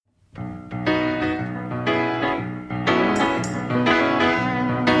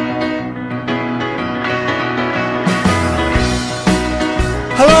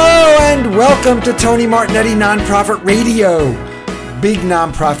Welcome to Tony Martignetti Nonprofit Radio. Big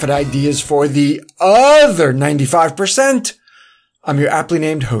nonprofit ideas for the other 95%. I'm your aptly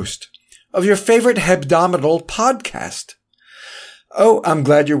named host of your favorite hebdomadal podcast. Oh, I'm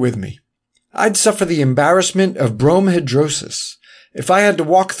glad you're with me. I'd suffer the embarrassment of bromhidrosis if I had to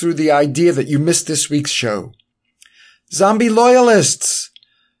walk through the idea that you missed this week's show. Zombie loyalists.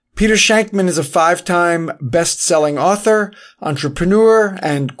 Peter Shankman is a 5-time best-selling author, entrepreneur,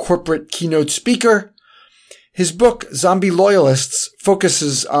 and corporate keynote speaker. His book, Zombie Loyalists,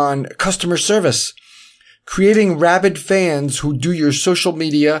 focuses on customer service, creating rabid fans who do your social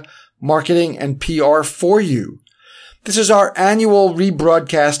media, marketing, and PR for you. This is our annual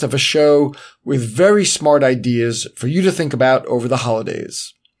rebroadcast of a show with very smart ideas for you to think about over the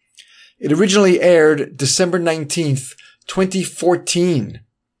holidays. It originally aired December 19th, 2014.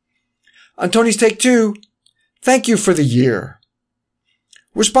 On Tony's Take 2, thank you for the year.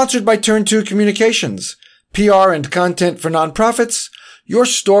 We're sponsored by Turn 2 Communications, PR and content for nonprofits. Your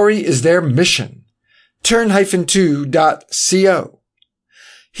story is their mission. Turn-2.co.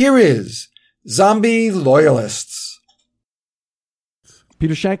 Here is Zombie Loyalists.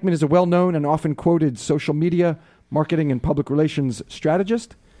 Peter Shankman is a well-known and often quoted social media, marketing, and public relations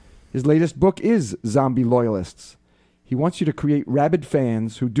strategist. His latest book is Zombie Loyalists. He wants you to create rabid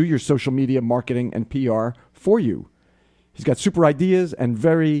fans who do your social media, marketing, and PR for you. He's got super ideas and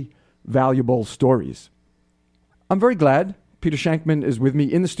very valuable stories. I'm very glad Peter Shankman is with me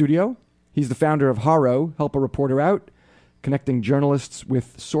in the studio. He's the founder of Haro, Help a Reporter Out, connecting journalists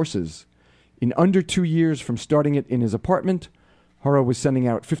with sources. In under 2 years from starting it in his apartment, Haro was sending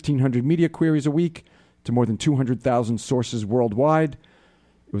out 1,500 media queries a week to more than 200,000 sources worldwide.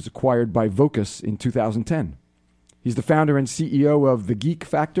 It was acquired by Vocus in 2010. He's the founder and CEO of The Geek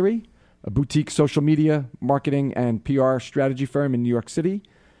Factory, a boutique social media, marketing, and PR strategy firm in New York City.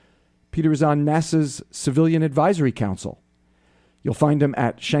 Peter is on NASA's Civilian Advisory Council. You'll find him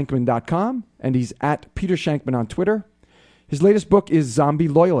at shankman.com, and he's at Peter Shankman on Twitter. His latest book is Zombie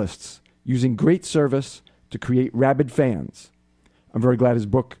Loyalists, Using Great Service to Create Rabid Fans. I'm very glad his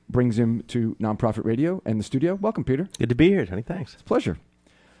book brings him to Nonprofit Radio and the studio. Welcome, Peter. Good to be here, Tony. Thanks. It's a pleasure.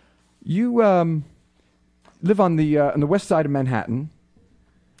 You live on the west side of Manhattan.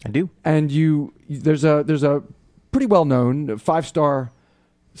 I do. And there's a pretty well-known 5-star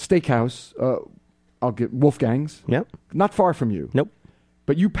steakhouse. I'll get Wolfgang's. Yep. Not far from you. Nope.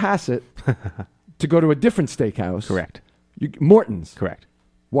 But you pass it to go to a different steakhouse. Correct. Morton's. Correct.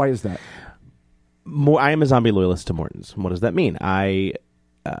 Why is that? I am a zombie loyalist to Morton's. What does that mean? I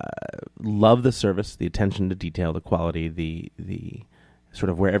love the service, the attention to detail, the quality, the sort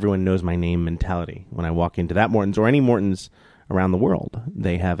of where everyone knows my name mentality. When I walk into that Morton's or any Morton's around the world,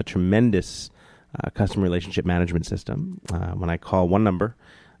 they have a tremendous customer relationship management system. When I call one number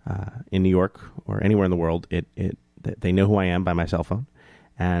in New York or anywhere in the world, they know who I am by my cell phone,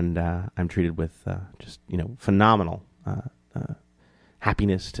 and I'm treated with just phenomenal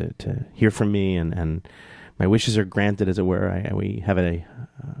happiness to hear from me, and my wishes are granted, as it were. We have a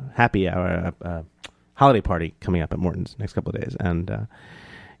happy hour, holiday party coming up at Morton's next couple of days, and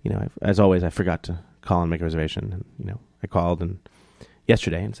as always, I forgot to call and make a reservation. And I called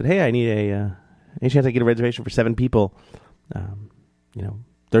yesterday and said, "Hey, I need any chance I get a reservation for 7 people,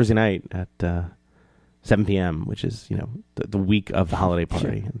 Thursday night at 7 p.m., which is the week of the holiday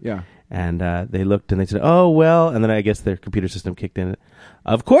party." Yeah. And they looked and they said, "Oh, well," and then I guess their computer system kicked in.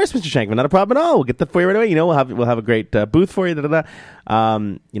 "Of course, Mr. Shankman, not a problem at all. We'll get that for you right away. We'll have a great booth for you. Da, da, da.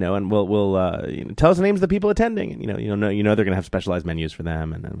 And we'll tell us the names of the people attending. And they're going to have specialized menus for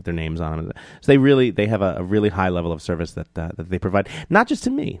them and with their names on them. So they have a really high level of service that they provide, not just to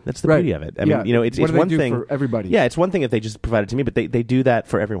me. That's the beauty of it. I mean, it's one thing for everybody. Yeah, it's one thing if they just provide it to me, but they do that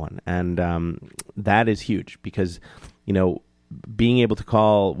for everyone, and that is huge because being able to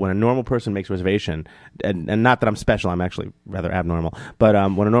call when a normal person makes a reservation, and not that I'm special, I'm actually rather abnormal, but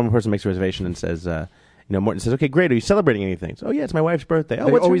when a normal person makes a reservation and says, Morton says, "Okay, great, are you celebrating anything?" So, "Oh, yeah, it's my wife's birthday." "Oh,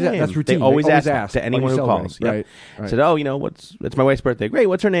 what's her name?" That's routine. They always ask to anyone who calls. Right. Said, "Oh, it's my wife's birthday." "Great,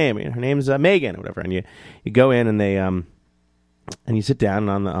 what's her name?" "Her name's Megan," or whatever. And you go in and they and you sit down,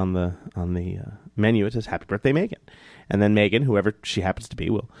 and on the menu it says, "Happy birthday, Megan." And then Megan, whoever she happens to be,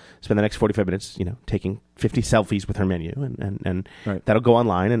 will spend the next 45 minutes, taking 50 selfies with her menu, and right. That'll go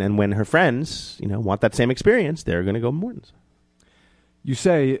online. And when her friends, want that same experience, they're going to go to Morton's. You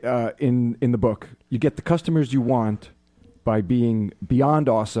say in the book, you get the customers you want by being beyond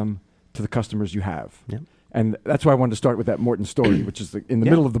awesome to the customers you have. Yep. And that's why I wanted to start with that Morton story, which is in the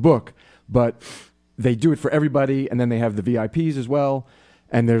middle of the book. But they do it for everybody, and then they have the VIPs as well.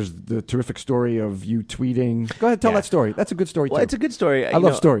 And there's the terrific story of you tweeting. Go ahead, tell that story. That's a good story, too. Well, it's a good story. I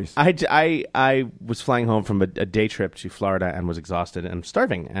love stories. I was flying home from a day trip to Florida and was exhausted and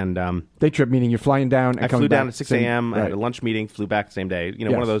starving. And day trip meaning you're flying down and I coming flew down back at 6 a.m. I had a lunch meeting, flew back the same day. You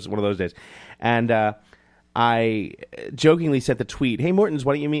know, one of those days. And I jokingly sent the tweet, "Hey, Mortons,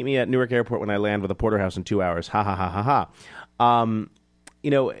 why don't you meet me at Newark Airport when I land with a porterhouse in 2 hours? Ha, ha, ha, ha, ha." You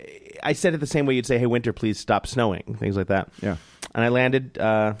know, I said it the same way you'd say, "Hey, winter, please stop snowing," things like that. Yeah. And I landed,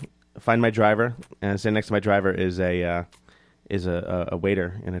 find my driver, and sitting next to my driver is a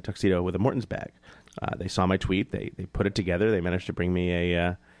waiter in a tuxedo with a Morton's bag. They saw my tweet. They put it together. They managed to bring me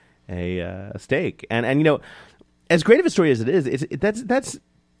a steak. And you know, as great of a story as it is,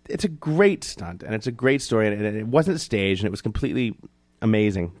 it's a great stunt, and it's a great story, and it wasn't staged, and it was completely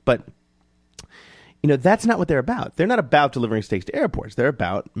amazing. But you know, that's not what they're about. They're not about delivering steaks to airports. They're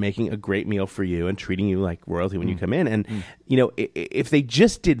about making a great meal for you and treating you like royalty when you come in. And, you know, if they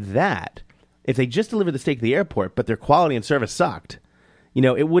just did that, if they just delivered the steak to the airport, but their quality and service sucked, you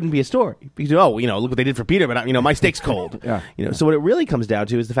know, it wouldn't be a story. Because, you know, look what they did for Peter, but, you know, my steak's cold. You know, so what it really comes down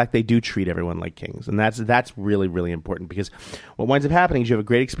to is the fact they do treat everyone like kings. And that's really, really important, because what winds up happening is you have a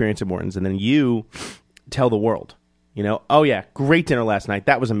great experience at Morton's, and then you tell the world. You know, "Oh yeah, great dinner last night.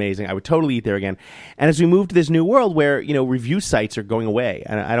 That was amazing. I would totally eat there again." And as we move to this new world where, you know, review sites are going away,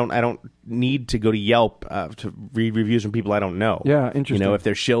 and I don't need to go to Yelp to read reviews from people I don't know. Yeah, interesting. You know, if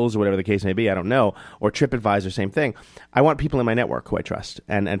they're shills or whatever the case may be, I don't know. Or TripAdvisor, same thing. I want people in my network who I trust,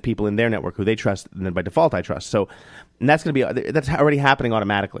 and people in their network who they trust, and then by default I trust. So, and that's already happening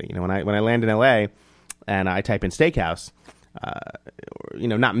automatically. You know, when I land in LA and I type in steakhouse. You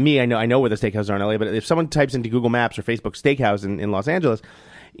know, not me. I know where the steakhouses are in LA, but if someone types into Google Maps or Facebook steakhouse in Los Angeles,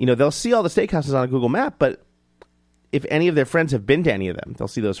 you know, they'll see all the steakhouses on a Google map, but if any of their friends have been to any of them, they'll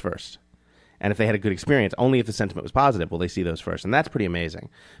see those first. And if they had a good experience, only if the sentiment was positive will they see those first. And that's pretty amazing.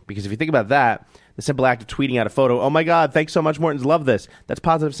 Because if you think about that, the simple act of tweeting out a photo, "Oh my God, thanks so much, Morton's, love this," that's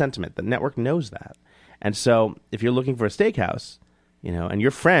positive sentiment. The network knows that. And so if you're looking for a steakhouse, you know, and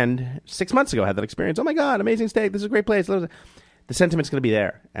your friend 6 months ago had that experience, "Oh my God, amazing steak, this is a great place," the sentiment's going to be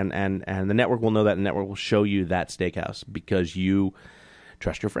there, and the network will know that, and the network will show you that steakhouse because you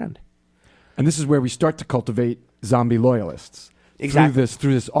trust your friend. And this is where we start to cultivate zombie loyalists. Exactly.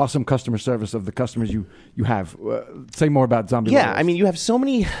 Through this awesome customer service of the customers you have. Say more about zombie loyalists. Yeah, I mean, you have so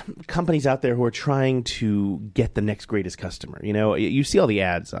many companies out there who are trying to get the next greatest customer. You know, you see all the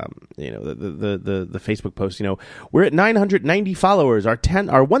ads. You know, the Facebook posts. You know, "We're at 990 followers. Our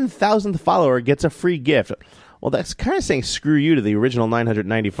 1,000th follower gets a free gift." Well, that's kind of saying screw you to the original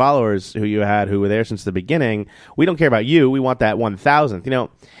 990 followers who who were there since the beginning. We don't care about you. We want that 1,000th. You know,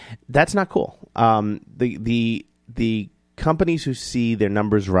 that's not cool. The companies who see their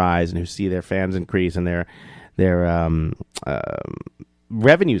numbers rise and who see their fans increase and their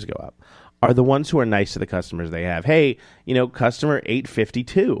revenues go up are the ones who are nice to the customers they have. "Hey, you know, customer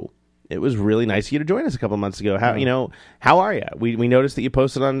 852. It was really nice of you to join us a couple of months ago. How, you know, how are you? We noticed that you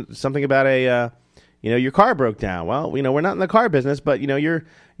posted on something about you know, your car broke down. Well, you know, we're not in the car business, but, you know, you're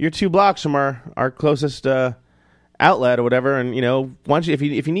 2 blocks from our closest outlet or whatever. And, you know, once if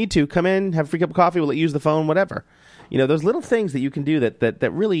you need to, come in, have a free cup of coffee, we'll let you use the phone, whatever." You know, those little things that you can do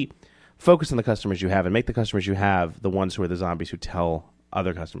that really focus on the customers you have and make the customers you have the ones who are the zombies who tell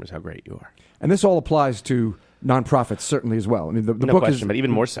other customers how great you are. And this all applies to nonprofits certainly as well. I mean, the no book question, but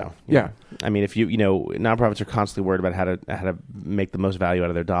even more so. Yeah. Know? I mean, if you know, nonprofits are constantly worried about how to make the most value out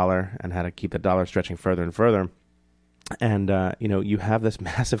of their dollar and how to keep the dollar stretching further and further. And you know, you have this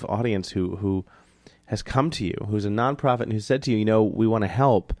massive audience who has come to you, who's a nonprofit, and who said to you, "You know, we want to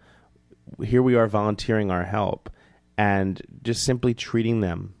help. Here we are volunteering our help," and just simply treating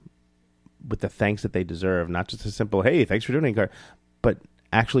them with the thanks that they deserve, not just a simple "Hey, thanks for donating" card, but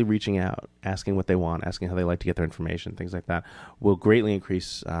actually reaching out, asking what they want, asking how they like to get their information, things like that, will greatly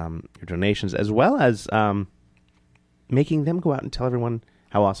increase your donations, as well as making them go out and tell everyone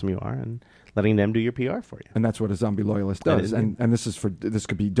how awesome you are and letting them do your PR for you. And that's what a zombie loyalist does. And this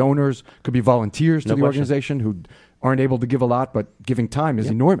could be donors, could be volunteers to the organization who aren't able to give a lot, but giving time is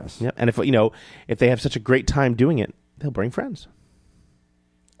enormous. Yep. And if they have such a great time doing it, they'll bring friends.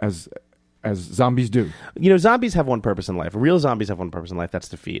 As zombies do. You know, zombies have one purpose in life. Real zombies have one purpose in life. That's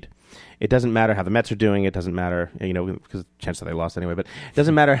to feed. It doesn't matter how the Mets are doing. It doesn't matter, you know, because chances are they lost anyway. But it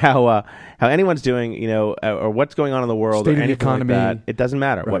doesn't matter how anyone's doing, you know, or what's going on in the world, state or of anything the economy. like that. It doesn't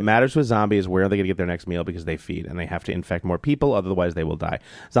matter. Right. What matters with zombies is where are they going to get their next meal, because they feed and they have to infect more people. Otherwise, they will die.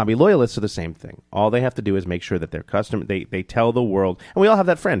 Zombie loyalists are the same thing. All they have to do is make sure that their customer they tell the world, and we all have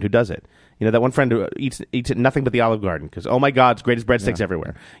that friend who does it. You know, that one friend who eats nothing but the Olive Garden because, oh my God, it's greatest breadsticks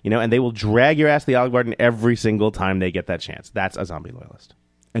everywhere. You know, and they will drag your ass to the Olive Garden every single time they get that chance. That's a zombie loyalist.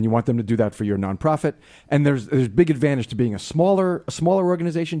 and you want them to do that for your nonprofit. And there's big advantage to being a smaller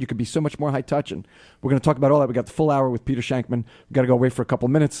organization. You could be so much more high touch, and we're going to talk about all that. We got the full hour with Peter Shankman. We got to go away for a couple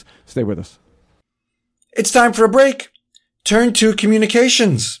of minutes. Stay with us. It's time for a break. Turn to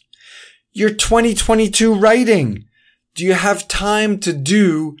communications. Your 2022 writing. Do you have time to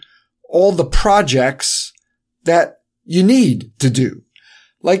do all the projects that you need to do?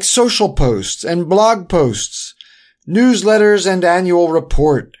 Like social posts and blog posts, newsletters and annual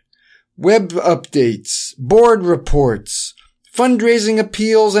report, web updates, board reports, fundraising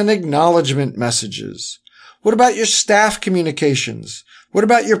appeals and acknowledgement messages. What about your staff communications? What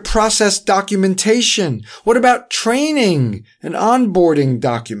about your process documentation? What about training and onboarding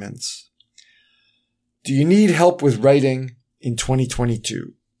documents? Do you need help with writing in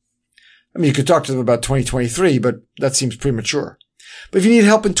 2022? I mean, you could talk to them about 2023, but that seems premature. But if you need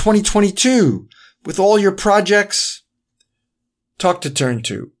help in 2022 with all your projects, talk to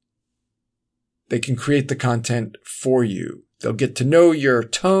Turn2. They can create the content for you. They'll get to know your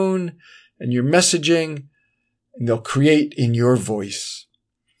tone and your messaging, and they'll create in your voice.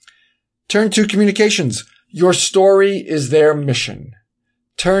 Turn2 Communications. Your story is their mission.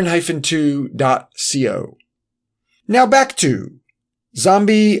 Turn-2.co. Now back to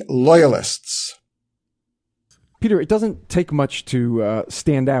Zombie Loyalists. Peter, it doesn't take much to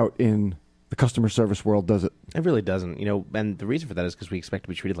stand out in the customer service world, does it? It really doesn't, and the reason for that is because we expect to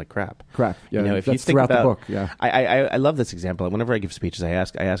be treated like crap. Crap, yeah. If that's you think throughout about, the book, yeah. I love this example. Whenever I give speeches, I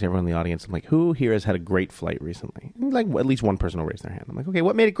ask everyone in the audience, I'm like, who here has had a great flight recently? And like at least one person will raise their hand. I'm like, okay,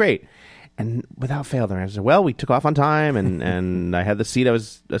 what made it great? And without fail, their answer, well, we took off on time, and I had the seat I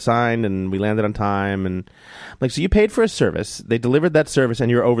was assigned, and we landed on time, and like, so you paid for a service, they delivered that service, and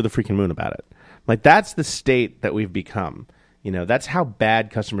you're over the freaking moon about it. Like, that's the state that we've become. That's how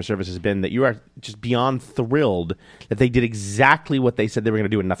bad customer service has been, that you are just beyond thrilled that they did exactly what they said they were going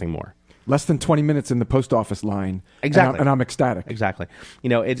to do and nothing more. Less than 20 minutes in the post office line. Exactly. And I'm ecstatic. Exactly.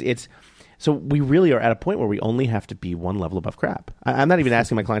 It's so we really are at a point where we only have to be one level above crap. I'm not even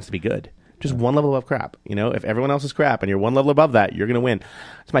asking my clients to be good. Just one level above crap. If everyone else is crap and you're one level above that, you're going to win.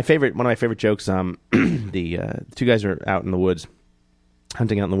 It's one of my favorite jokes. The two guys are out in the woods,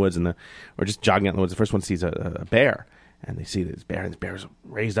 hunting out in the woods, or just jogging out in the woods. The first one sees a bear. And they see this bear, and this bear's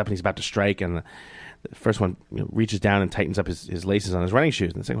raised up, and he's about to strike. And the first one reaches down and tightens up his laces on his running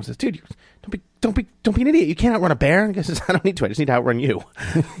shoes. And the second one says, "Dude, don't be an idiot. You can't outrun a bear." And the guy says, "I don't need to. I just need to outrun you."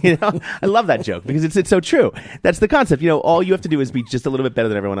 I love that joke because it's so true. That's the concept. All you have to do is be just a little bit better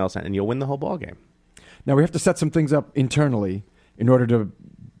than everyone else, and you'll win the whole ball game. Now we have to set some things up internally in order to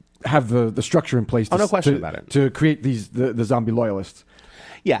have the structure in place. No question about it. To create the zombie loyalists.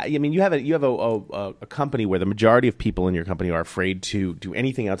 Yeah, I mean, you have a company where the majority of people in your company are afraid to do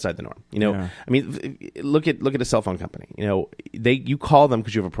anything outside the norm. Yeah. I mean, look at a cell phone company. You call them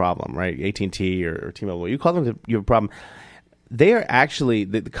because you have a problem, right? AT&T or T-Mobile. You call them because you have a problem. They are actually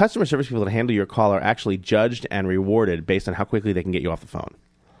the customer service people that handle your call are actually judged and rewarded based on how quickly they can get you off the phone.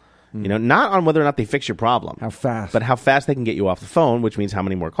 Not on whether or not they fix your problem, how fast, but how fast they can get you off the phone, which means how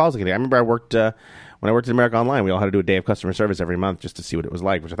many more calls they can get. I remember when I worked at America Online, we all had to do a day of customer service every month just to see what it was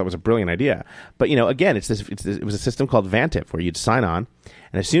like, which I thought was a brilliant idea. But again, it was a system called Vantiv where you'd sign on,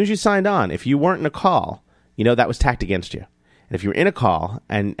 and as soon as you signed on, if you weren't in a call, that was tacked against you. And if you were in a call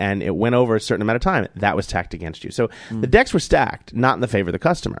and it went over a certain amount of time, that was tacked against you. So the decks were stacked, not in the favor of the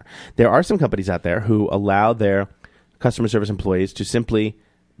customer. There are some companies out there who allow their customer service employees to simply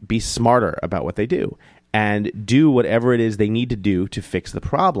be smarter about what they do and do whatever it is they need to do to fix the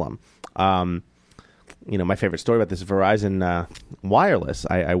problem. My favorite story about this is Verizon Wireless.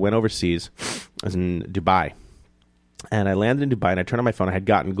 I went overseas. I was in Dubai. And I landed in Dubai, and I turned on my phone. I had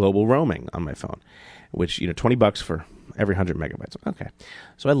gotten global roaming on my phone, which, $20 for every 100 megabytes. Okay.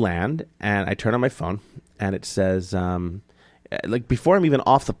 So I land, and I turn on my phone, and it says, before I'm even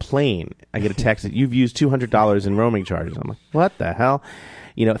off the plane, I get a text that you've used $200 in roaming charges. I'm like, what the hell?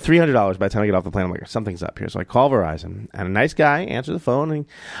 $300 by the time I get off the plane. I'm like, something's up here. So I call Verizon, and a nice guy answered the phone. And,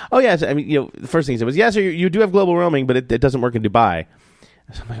 oh, yes. I mean, the first thing he said was, yes, you do have global roaming, but it doesn't work in Dubai.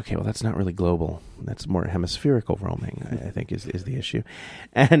 So I'm like, okay, well, that's not really global. That's more hemispherical roaming, I think, is the issue.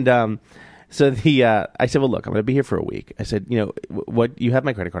 And so I said, well, look, I'm going to be here for a week. I said, what you have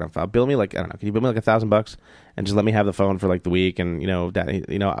my credit card on file. Bill me can you bill me like $1,000 and just let me have the phone for like the week and, or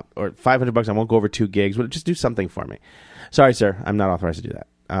 $500. I won't go over 2 gigs. But just do something for me. Sorry, sir, I'm not authorized to do that.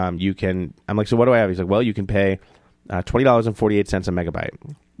 You can. I'm like, so what do I have? He's like, well, you can pay $20.48 a megabyte.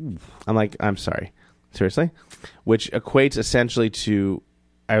 I'm like, I'm sorry, seriously, which equates essentially to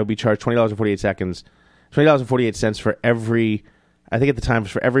I would be charged $20.48 for every. I think at the time it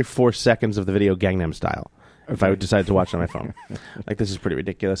was for every 4 seconds of the video Gangnam Style. if I decided to watch it on my phone. Like, this is pretty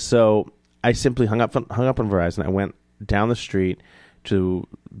ridiculous. So I simply hung up on Verizon. I went down the street to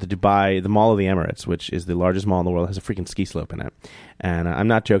the Mall of the Emirates, which is the largest mall in the world. It has a freaking ski slope in it. And I'm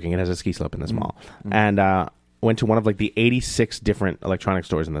not joking. It has a ski slope in this mall. And went to one of like the 86 different electronic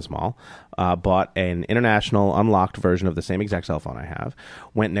stores in this mall, bought an international unlocked version of the same exact cell phone I have,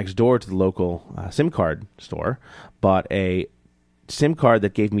 went next door to the local SIM card store, bought a SIM card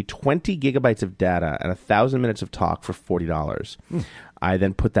that gave me 20 gigabytes of data and 1,000 minutes of talk for $40. I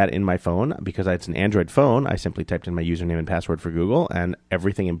then put that in my phone. Because it's an Android phone, I simply typed in my username and password for Google, and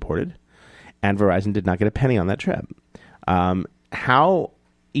everything imported. And Verizon did not get a penny on that trip. How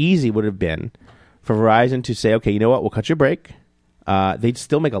easy would it have been for Verizon to say, okay, you know what, we'll cut you a break. They'd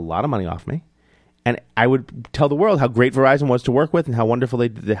still make a lot of money off me. And I would tell the world how great Verizon was to work with and how wonderful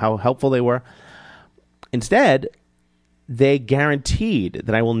how helpful they were. Instead, they guaranteed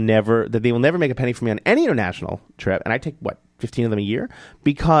that they will never make a penny for me on any international trip. And I take, 15 of them a year?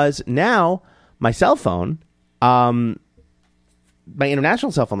 Because now my cell phone, my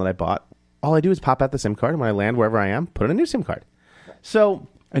international cell phone that I bought, all I do is pop out the SIM card, and when I land wherever I am, put in a new SIM card. So...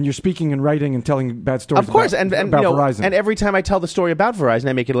 And you're speaking and writing and telling bad stories. Of course, about Verizon. And every time I tell the story about Verizon,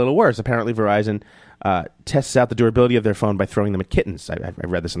 I make it a little worse. Apparently, Verizon tests out the durability of their phone by throwing them at kittens. I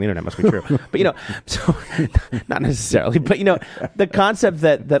read this on the internet; must be true. But so not necessarily. But the concept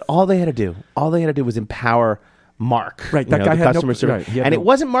that all they had to do was empower Mark, right? That guy had customer service, right, and it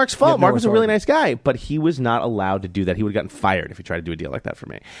wasn't Mark's fault. Mark was a really nice guy, but he was not allowed to do that. He would have gotten fired if he tried to do a deal like that for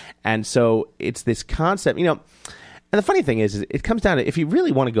me. And so it's this concept, And the funny thing is it comes down to, if you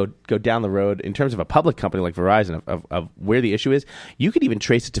really want to go down the road in terms of a public company like Verizon, of where the issue is, you could even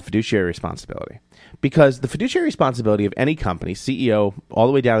trace it to fiduciary responsibility. Because the fiduciary responsibility of any company, CEO, all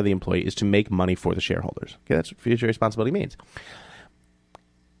the way down to the employee, is to make money for the shareholders. Okay, that's what fiduciary responsibility means.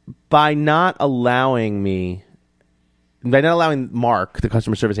 By not allowing Mark, the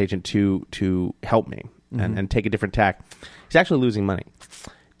customer service agent, to help me and take a different tack, he's actually losing money.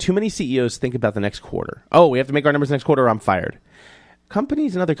 Too many CEOs think about the next quarter. Oh, we have to make our numbers next quarter or I'm fired.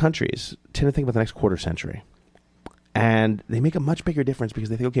 Companies in other countries tend to think about the next quarter century. And they make a much bigger difference because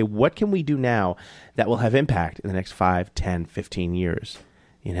they think, okay, what can we do now that will have impact in the next 5, 10, 15 years?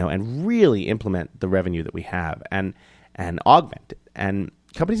 And really implement the revenue that we have and augment it. And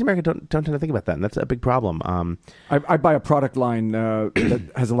companies in America don't tend to think about that, and that's a big problem. I buy a product line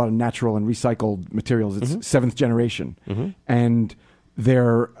that has a lot of natural and recycled materials. It's seventh generation. And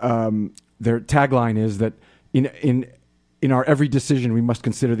their tagline is that in our every decision we must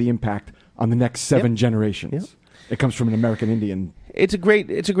consider the impact on the next 7 generations. Yep. It comes from an American Indian. It's a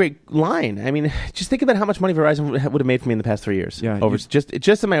great line. I mean, just think about how much money Verizon would have made for me in the past 3 years. Yeah,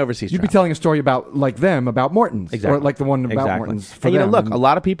 just in my overseas. You'd travel. be telling a story about Morton's, exactly. or like the one about Morton's. And look, a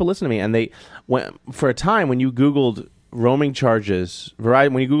lot of people listen to me, and for a time when you Googled roaming charges,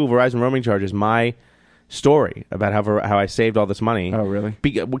 when you Google Verizon roaming charges, my story about how I saved all this money. Oh, really?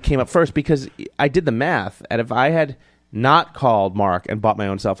 Came up first because I did the math, and if I had not called Mark and bought my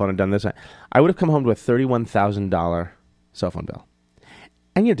own cell phone and done this, I would have come home to a $31,000 cell phone bill.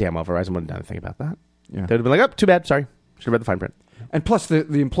 And damn well Verizon wouldn't have done anything about that. Yeah. They'd have been like, oh, too bad, sorry. Should have read the fine print. And plus,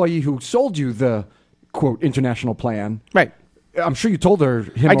 the employee who sold you the, quote, international plan. Right. I'm sure you told her,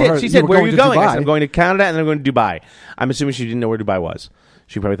 I did. She said, where are you going? I said, I'm going to Canada and then I'm going to Dubai. I'm assuming she didn't know where Dubai was.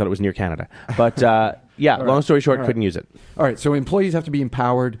 She probably thought it was near Canada. But, long story short, couldn't use it. All right, so employees have to be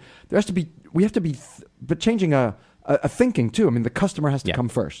empowered. We have to be, but changing a thinking, too. I mean, the customer has to come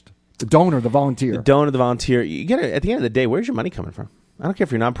first. The donor, the volunteer. The donor, the volunteer. You get it. At the end of the day, where's your money coming from? I don't care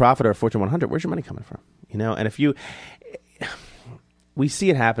if you're a nonprofit or a Fortune 100. Where's your money coming from? And if we see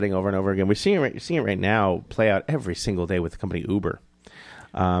it happening over and over again. We're seeing it right now play out every single day with the company Uber.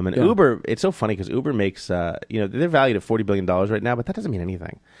 Uber, it's so funny because Uber makes, they're valued at $40 billion right now, but that doesn't mean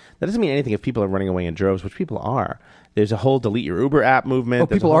anything. That doesn't mean anything if people are running away in droves, which people are. There's a whole delete your Uber app movement.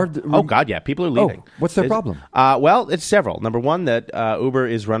 People are? Oh, God, yeah. People are leaving. What's their problem? Well, it's several. Number one, that Uber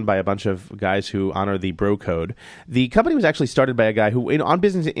is run by a bunch of guys who honor the bro code. The company was actually started by a guy who, in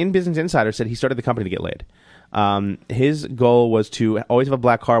Business Insider, said he started the company to get laid. His goal was to always have a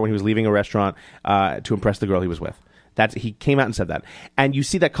black car when he was leaving a restaurant to impress the girl he was with. He came out and said that. And you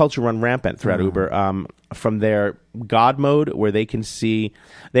see that culture run rampant throughout Uber from their God mode, where they can see.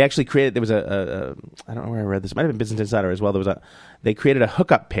 They actually created, there was I don't know where I read this. It might have been Business Insider as well. They created a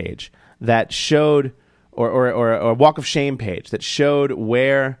hookup page that showed, or a walk of shame page that showed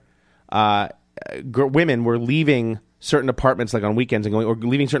where women were leaving certain apartments like on weekends and or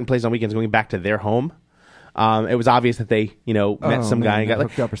leaving certain places on weekends and going back to their home. It was obvious that they, met some guy and got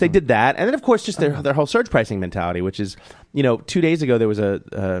like, they did that. And then of course, just their whole surge pricing mentality, which is, 2 days ago, there was or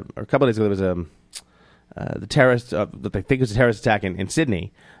a couple of days ago, there was the terrorist that they think was a terrorist attack in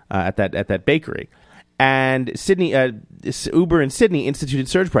Sydney at that bakery, and Uber in Sydney instituted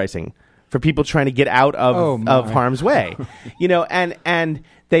surge pricing for people trying to get out of harm's way, and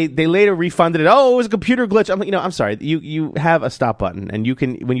they later refunded it. Oh, it was a computer glitch. I'm sorry. You have a stop button, and you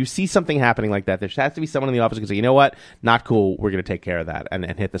can, when you see something happening like that, there has to be someone in the office who can say, you know what, not cool. We're going to take care of that, and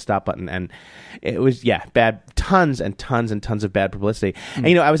hit the stop button. And it was bad, tons and tons and tons of bad publicity.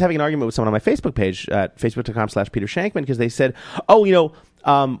 And I was having an argument with someone on my Facebook page at facebook.com/Peter Shankman, because they said,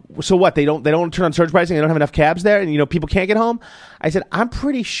 so what? They don't turn on surge pricing. They don't have enough cabs there, and people can't get home. I said, I'm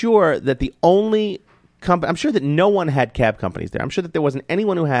pretty sure that the only I'm sure that no one had cab companies there. I'm sure that there wasn't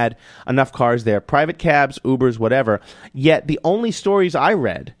anyone who had enough cars there, private cabs, Ubers, whatever. Yet the only stories I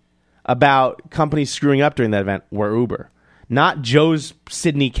read about companies screwing up during that event were Uber, not Joe's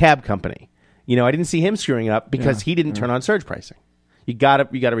Sydney cab company. I didn't see him screwing up because he didn't turn on surge pricing. You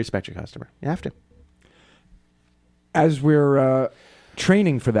gotta respect your customer. You have to. As we're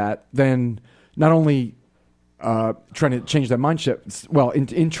training for that, then not only trying to change that mindset,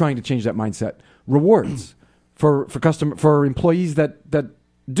 in trying to change that mindset, rewards for employees that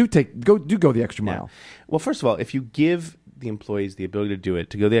do go the extra mile. Yeah. Well, first of all, if you give the employees the ability to do it,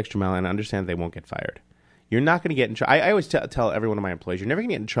 to go the extra mile, and understand they won't get fired, you're not going to get in trouble. I always tell every one of my employees, you're never going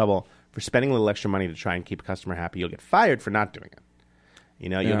to get in trouble for spending a little extra money to try and keep a customer happy. You'll get fired for not doing it.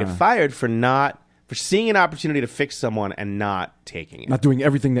 You'll get fired for seeing an opportunity to fix someone and not taking it. Not doing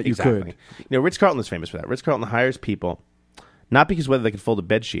everything that you could. Ritz-Carlton is famous for that. Ritz-Carlton hires people not because whether they can fold a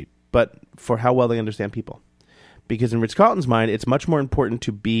bed sheet, but for how well they understand people. Because in Ritz-Carlton's mind, it's much more important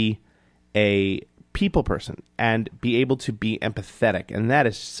to be a people person and be able to be empathetic. And that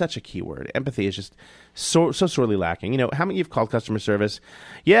is such a key word. Empathy is just so sorely lacking. How many of you have called customer service?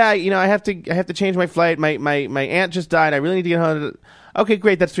 Yeah, I have to change my flight. My aunt just died. I really need to get home. Okay,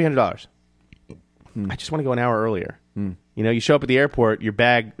 great. That's $300. I just want to go an hour earlier. You show up at the airport, your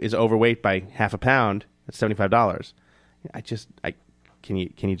bag is overweight by half a pound. That's $75. Can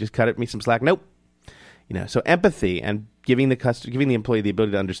you just cut me some slack? Nope. So empathy and giving the employee the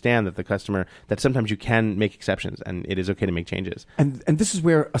ability to understand that the customer, that sometimes you can make exceptions and it is okay to make changes. And this is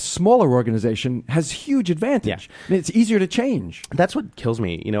where a smaller organization has huge advantage. Yeah. I mean, it's easier to change. That's what kills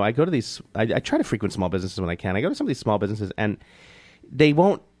me. I go to these. I try to frequent small businesses when I can. I go to some of these small businesses and they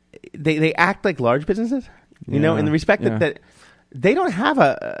won't. They act like large businesses. In the respect that they don't have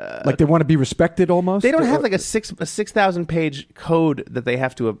they want to be respected almost. They don't have like a 6,000 page code that they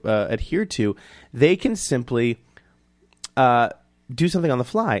have to adhere to. They can simply do something on the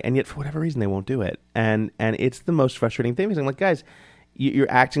fly, and yet for whatever reason they won't do it. And it's the most frustrating thing because I'm like, guys,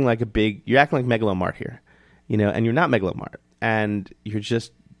 you're acting like Megalomart here, and you're not Megalomart, and you're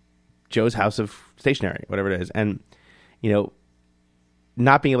just Joe's House of Stationery, whatever it is, and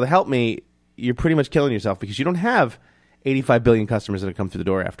not being able to help me, you're pretty much killing yourself because you don't have 85 billion customers that have come through the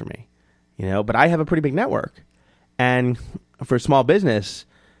door after me, but I have a pretty big network. And for a small business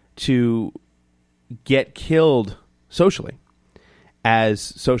to get killed socially as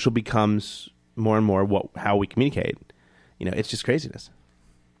social becomes more and more how we communicate, it's just craziness.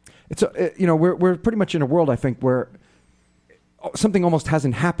 It's we're pretty much in a world, I think, where something almost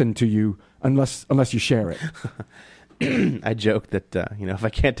hasn't happened to you unless you share it. I joke that if I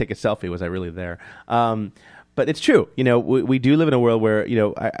can't take a selfie, was I really there? But it's true. We do live in a world where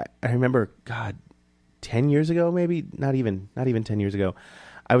I remember, God, 10 years ago, maybe not even 10 years ago,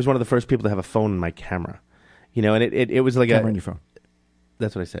 I was one of the first people to have a phone in my camera. And it was like camera in your phone.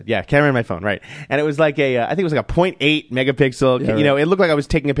 That's what I said. Yeah, camera in my phone, right? And it was like I think it was like a 0.8 megapixel. Yeah, right. It looked like I was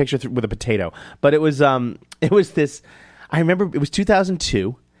taking a picture with a potato. But it was this. I remember it was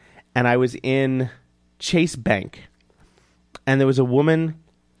 2002, and I was in Chase Bank. And there was a woman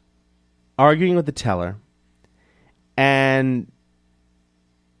arguing with the teller, and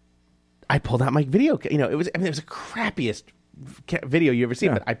I pulled out my video. It was the crappiest video you ever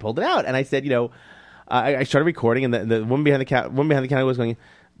seen, but I pulled it out, and I said, I started recording, and the woman behind the counter was going.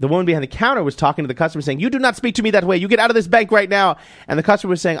 The woman behind the counter was talking to the customer, saying, "You do not speak to me that way. You get out of this bank right now." And the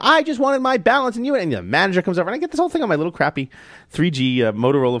customer was saying, "I just wanted my balance," and the manager comes over, and I get this whole thing on my little crappy 3G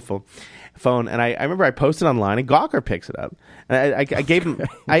Motorola phone, and I remember I posted online, and Gawker picks it up, and I gave him,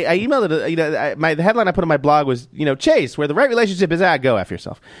 I emailed it. The headline I put on my blog was, Chase, where the right relationship is at, go F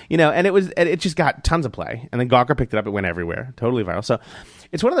yourself, and it just got tons of play, and then Gawker picked it up, it went everywhere, totally viral. So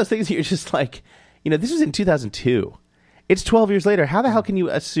it's one of those things that you're just like, this was in 2002. It's 12 years later. How the hell can you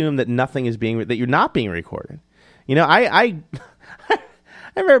assume that that you're not being recorded? I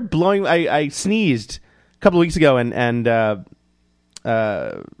remember I sneezed a couple of weeks ago and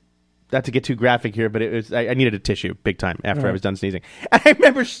not to get too graphic here, but it was I needed a tissue big time after I was done sneezing. And I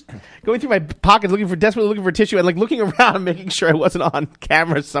remember going through my pockets desperately looking for tissue and like looking around and making sure I wasn't on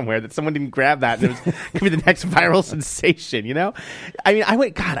camera somewhere, that someone didn't grab that and it was going to be the next viral sensation, you know? I mean, I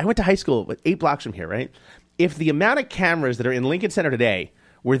went to high school 8 blocks from here, right? If the amount of cameras that are in Lincoln Center today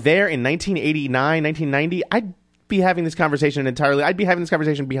were there in 1989, 1990, I'd be having this conversation entirely. I'd be having this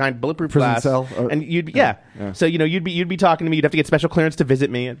conversation behind bulletproof prison glass, cell, and you'd be, yeah. So you'd be talking to me. You'd have to get special clearance to visit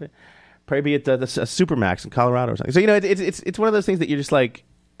me. Probably be at the Supermax in Colorado or something. So it's one of those things that you're just like,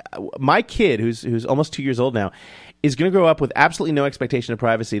 my kid who's almost 2 years old now is going to grow up with absolutely no expectation of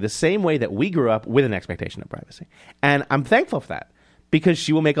privacy, the same way that we grew up with an expectation of privacy, and I'm thankful for that because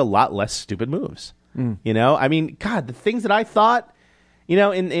she will make a lot less stupid moves. You know, I mean, God, the things that I thought. You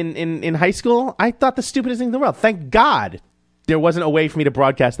know, in high school, I thought the stupidest thing in the world. Thank God there wasn't a way for me to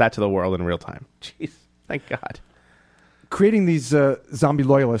broadcast that to the world in real time. Jeez, thank God. Creating these zombie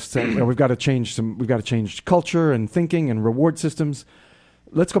loyalists, and we've got to change culture and thinking and reward systems.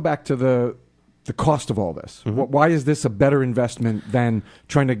 Let's go back to the cost of all this. Why is this a better investment than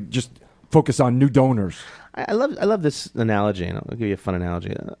trying to just focus on new donors? I love this analogy, and I'll give you a fun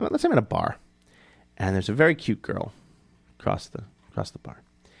analogy. Let's say I'm in a bar, and there's a very cute girl across the bar.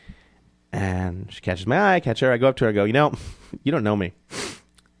 And she catches my eye, I catch her, I go up to her, I go, you know, you don't know me.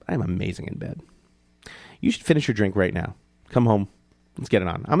 I'm amazing in bed. You should finish your drink right now. Come home. Let's get it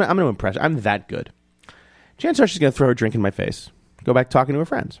on. I'm going to impress her. I'm that good. Chances are she's going to throw her drink in my face. Go back talking to her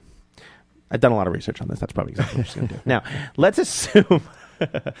friends. I've done a lot of research on this. That's probably exactly what she's going to do. Now, let's assume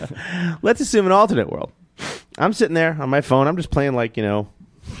an alternate world. I'm sitting there on my phone. I'm just playing like,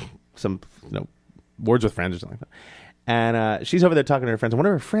 some, Words with Friends or something like that. And she's over there talking to her friends. And one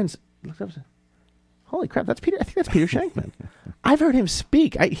of her friends looks up and says, holy crap, that's Peter. I think that's Peter Shankman. I've heard him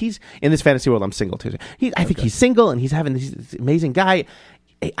speak. He's in this fantasy world. I'm single too. I think he's single and he's having this amazing guy.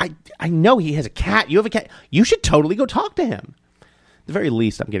 I know he has a cat. You have a cat. You should totally go talk to him. At the very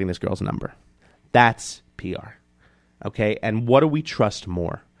least, I'm getting this girl's number. That's PR. Okay. And what do we trust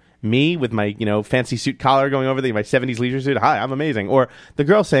more? Me with my, fancy suit collar going over my 70s leisure suit. Hi, I'm amazing. Or the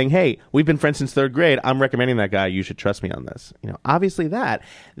girl saying, hey, we've been friends since 3rd grade. I'm recommending that guy. You should trust me on this. Obviously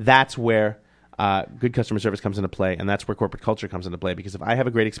that's where good customer service comes into play. And that's where corporate culture comes into play. Because if I have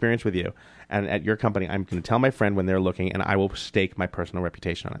a great experience with you and at your company, I'm going to tell my friend when they're looking and I will stake my personal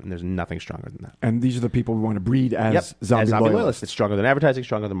reputation on it. And there's nothing stronger than that. And these are the people we want to breed as zombie loyalists. It's stronger than advertising,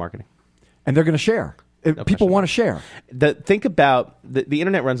 stronger than marketing. And they're going to share. People want to share. Think about the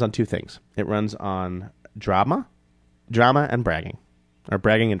internet runs on 2 things. It runs on drama and bragging, or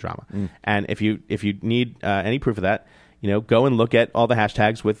bragging and drama. And if you need any proof of that, go and look at all the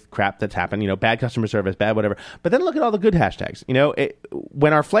hashtags with crap that's happened. Bad customer service, bad whatever. But then look at all the good hashtags.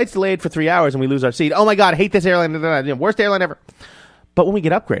 When our flight's delayed for 3 hours and we lose our seat, oh my God, hate this airline, worst airline ever. But when we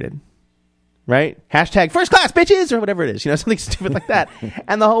get upgraded. Right? Hashtag first class bitches or whatever it is, something stupid like that.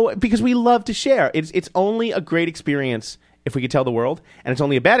 And because we love to share. It's only a great experience if we could tell the world, and it's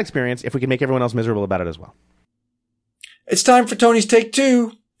only a bad experience if we can make everyone else miserable about it as well. It's time for Tony's Take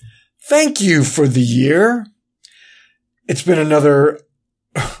 2. Thank you for the year. It's been another,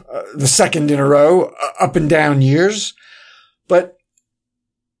 the second in a row, up and down years, but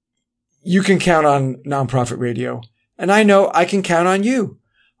you can count on Nonprofit Radio. And I know I can count on you.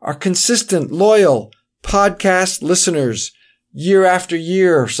 Our consistent, loyal podcast listeners year after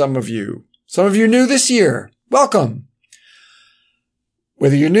year, some of you new this year. Welcome.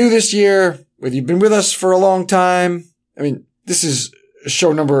 Whether you're new this year, whether you've been with us for a long time. I mean, this is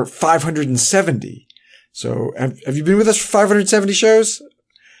show number 570. So have you been with us for 570 shows?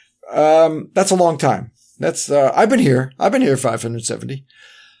 That's a long time. I've been here 570.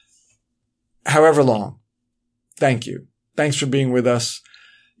 However long. Thank you. Thanks for being with us.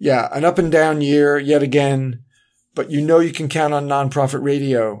 Yeah, an up and down year yet again, but you can count on Nonprofit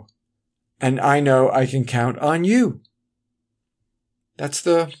Radio, and I know I can count on you. That's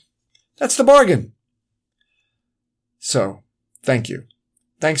the bargain. So, thank you.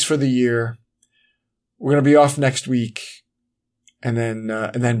 Thanks for the year. We're going to be off next week and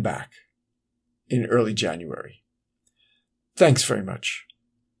then back in early January. Thanks very much.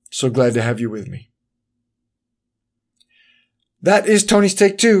 So glad to have you with me. That is Tony's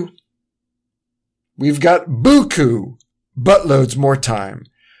Take 2. We've got buku, buttloads more time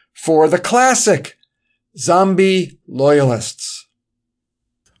for the classic Zombie Loyalists.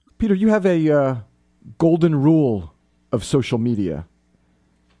 Peter, you have a golden rule of social media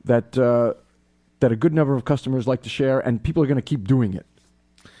that a good number of customers like to share, and people are going to keep doing it.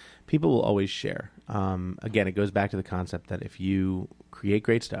 People will always share. Again, it goes back to the concept that if you create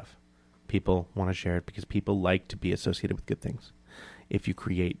great stuff, people want to share it because people like to be associated with good things. if you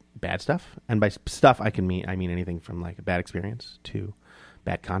create bad stuff, and by stuff I mean anything from like a bad experience to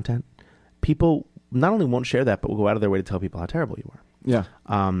bad content, people not only won't share that, but will go out of their way to tell people how terrible you are. Yeah.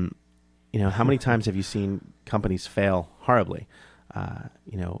 How many times have you seen companies fail horribly?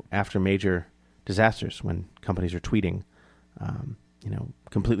 After major disasters, when companies are tweeting,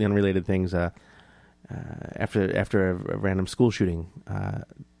 completely unrelated things. After a random school shooting.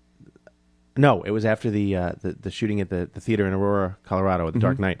 No, it was after the shooting at the theater in Aurora, Colorado, at the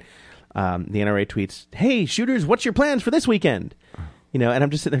Dark Knight. The NRA tweets, "Hey, shooters, what's your plans for this weekend?" And I'm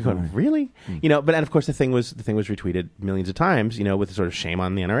just sitting there going, "Really?" And of course the thing was retweeted millions of times. With sort of shame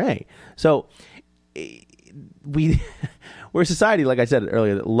on the NRA. So we're a society, like I said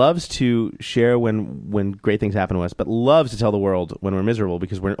earlier, that loves to share when great things happen to us, but loves to tell the world when we're miserable,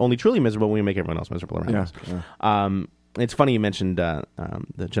 because we're only truly miserable when we make everyone else miserable around us. Yeah. It's funny you mentioned the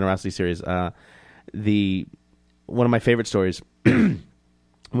Generosity series. One of my favorite stories,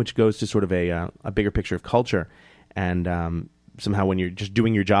 which goes to sort of a bigger picture of culture, and somehow when you're just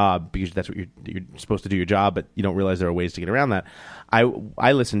doing your job, because that's what you're supposed to do your job, but you don't realize there are ways to get around that. I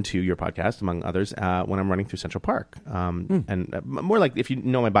listen to your podcast, among others, when I'm running through Central Park, and more like, if you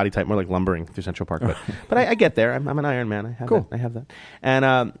know my body type, more like lumbering through Central Park. But I get there. I'm an Iron Man. I have that.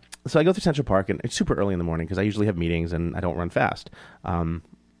 And so I go through Central Park, and it's super early in the morning because I usually have meetings and I don't run fast. I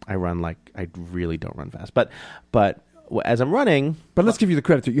really don't run fast, but as I'm running, but let's give you the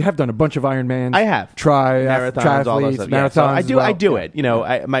credit to you. Have done a bunch of Ironmans. I have triathletes, all those stuff. marathons. Yeah, so I do. Well. I do it.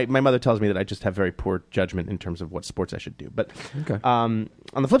 My mother tells me that I just have very poor judgment in terms of what sports I should do. But on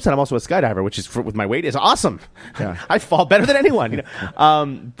the flip side, I'm also a skydiver, which is with my weight is awesome. Yeah. I fall better than anyone.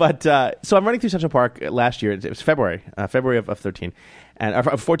 So I'm running through Central Park last year. It was February of 13, and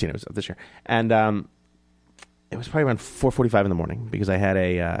of 14. It was of this year, and it was probably around 4:45 in the morning because I had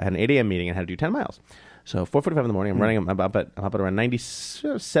an 8 a.m. meeting and had to do 10 miles. So 4:45 in the morning, I'm running. I'm up at around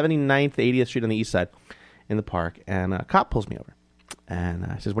 79th, 80th Street on the east side in the park, and a cop pulls me over, and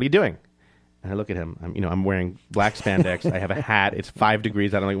says, "What are you doing?" And I look at him. I'm wearing black spandex. I have a hat. It's 5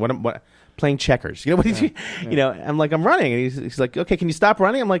 degrees. I'm like, what? Playing checkers. What is he? I'm like, I'm running. And he's like, "Okay, can you stop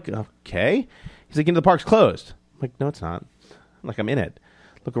running?" I'm like, "Okay." He's like, "The park's closed." I'm like, "No, it's not." I'm like, "I'm in it.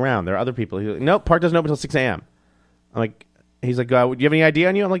 Look around. There are other people." He's like, "Nope, park doesn't open until 6 a.m." I'm like, he's like, "Do you have any ID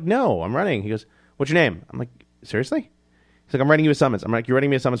on you?" I'm like, "No, I'm running." He goes, "What's your name?" I'm like, "Seriously?" He's like, "I'm writing you a summons." I'm like, "You're writing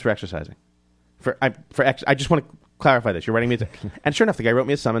me a summons for exercising." I just want to clarify this. You're writing me and sure enough, the guy wrote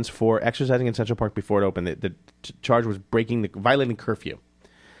me a summons for exercising in Central Park before it opened. The charge was violating curfew.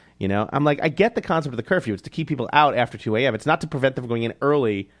 I'm like, I get the concept of the curfew. It's to keep people out after 2 a.m. It's not to prevent them from going in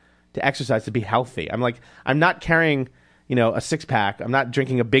early to exercise, to be healthy. I'm like, I'm not carrying a 6-pack. I'm not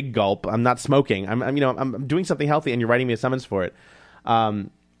drinking a big gulp. I'm not smoking. I'm doing something healthy, and you're writing me a summons for it.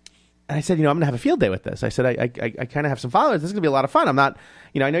 And I said, I'm going to have a field day with this. I said, I kind of have some followers. This is going to be a lot of fun. I'm not,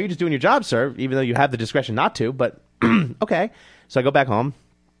 I know you're just doing your job, sir, even though you have the discretion not to, but okay. So I go back home.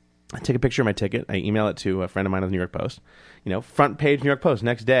 I take a picture of my ticket. I email it to a friend of mine of the New York Post. Front page New York Post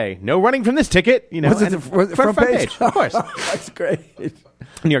next day. No running from this ticket. Was it front page? Of course. That's great.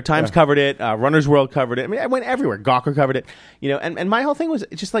 New York Times covered it. Runner's World covered it. I mean, I went everywhere. Gawker covered it. And my whole thing was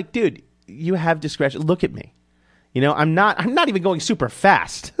just like, dude, you have discretion. Look at me. I'm not even going super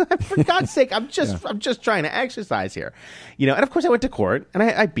fast. For God's sake, I'm just trying to exercise here. And of course I went to court and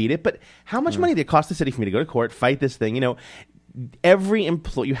I beat it, but how much money did it cost the city for me to go to court, fight this thing? Every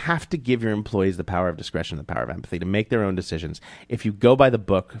employee, you have to give your employees the power of discretion, the power of empathy to make their own decisions. If you go by the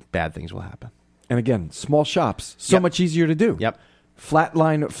book, bad things will happen. And again, small shops, much easier to do. Yep. Flat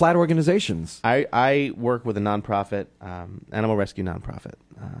organizations. I work with a nonprofit, animal rescue nonprofit.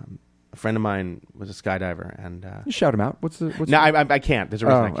 A friend of mine was a skydiver, and you shout him out. I can't. There's a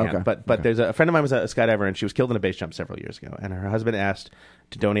reason I can't. Okay. But there's a friend of mine was a skydiver, and she was killed in a base jump several years ago. And her husband asked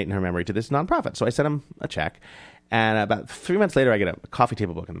to donate in her memory to this nonprofit. So I sent him a check, and about 3 months later, I get a coffee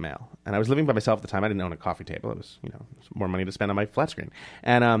table book in the mail. And I was living by myself at the time. I didn't own a coffee table. It was more money to spend on my flat screen.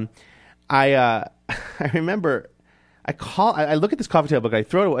 And I remember. I look at this coffee table book. I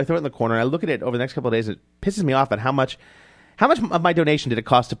throw it in the corner. And I look at it over the next couple of days. And it pisses me off at how much of my donation did it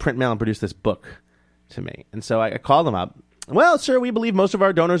cost to print, mail, and produce this book to me? And so I called them up. "Well, sir, we believe most of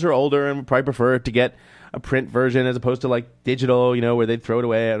our donors are older and would probably prefer to get a print version as opposed to like digital, where they'd throw it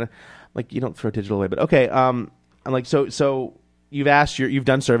away." And I'm like, "You don't throw digital away, but okay." I'm like, so you've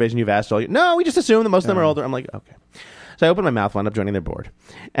done surveys and you've asked all you. "No, we just assume that most of them are older." I'm like, okay. So I opened my mouth, wound up joining their board,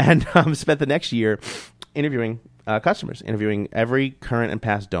 and spent the next year interviewing customers, interviewing every current and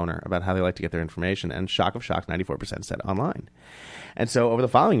past donor about how they like to get their information, and shock of shocks, 94% said online. And so over the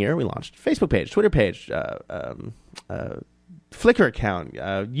following year, we launched a Facebook page, Twitter page, Flickr account,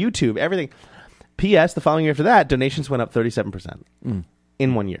 YouTube, everything. P.S. The following year after that, donations went up 37%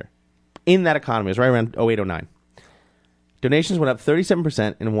 in 1 year. In that economy, it was right around 0809. Donations went up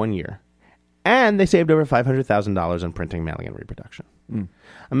 37% in 1 year. And they saved over $500,000 on printing, mailing, and reproduction.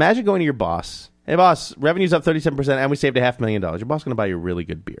 Imagine going to your boss. Hey, boss, revenue's up 37% and we saved $500,000. Your boss is going to buy you a really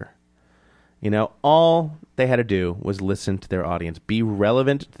good beer. You know, all they had to do was listen to their audience. Be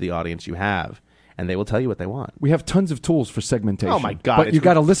relevant to the audience you have, and they will tell you what they want. We have tons of tools for segmentation. Oh, my God. But you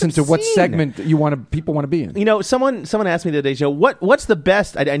got to listen to what segment people want to be in. You know, someone asked me the other day, what's the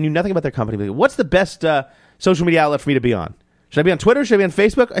best, I knew nothing about their company, but what's the best social media outlet for me to be on? Should I be on Twitter? Should I be on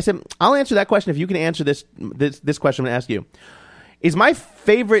Facebook? I said, I'll answer that question if you can answer this question I'm going to ask you. Is my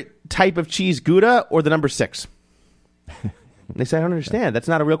favorite type of cheese Gouda or the number 6? They say, I don't understand. That's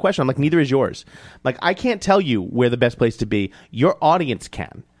not a real question. I'm like, neither is yours. Like, I can't tell you where the best place to be. Your audience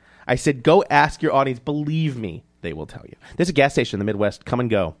can. I said, go ask your audience. Believe me, they will tell you. There's a gas station in the Midwest, Come and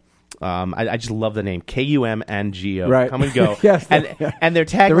Go. I just love the name, KUM&GO. Right. Come and Go. Yes. And their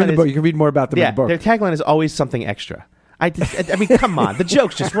tagline they're in the book. You can read more about them in the book. Their tagline is always something extra. I mean, come on. The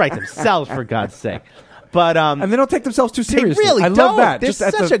jokes just write themselves, for God's sake. But and they don't take themselves too seriously. They really don't. love that. There's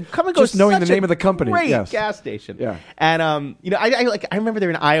just such a Come and Go. Just knowing the name of the company. Great yes. gas station. Yeah. And you know, I remember they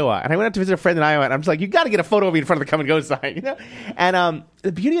were in Iowa, and I went up to visit a friend in Iowa, and I'm just like, you got to get a photo of me in front of the Come and Go sign, you know. And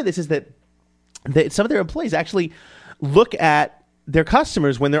the beauty of this is that some of their employees actually look at their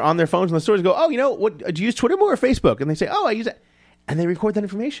customers when they're on their phones in the stores and go, oh, you know, what do you use Twitter more or Facebook? And they say, oh, I use it. And they record that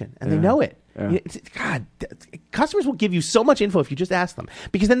information, and they know it. Yeah. God, customers will give you so much info if you just ask them,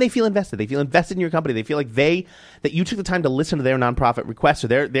 because then they feel invested. They feel invested in your company. They feel like that you took the time to listen to their nonprofit requests or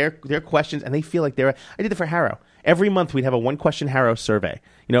their questions, and they feel like they're. I did it for Harrow. Every month we'd have a 1-question Harrow survey.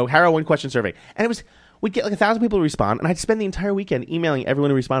 You know, Harrow 1-question survey, and we'd get like 1,000 people to respond, and I'd spend the entire weekend emailing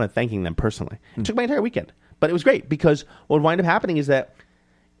everyone who responded, thanking them personally. It took my entire weekend, but it was great because what would wind up happening is that,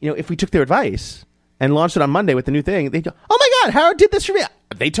 you know, if we took their advice and launched it on Monday with the new thing, they'd go, oh my God, Harrow did this for me.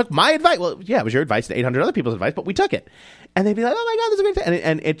 They took my advice. Well, yeah, it was your advice to 800 other people's advice, but we took it. And they'd be like, oh my God, this is a great thing.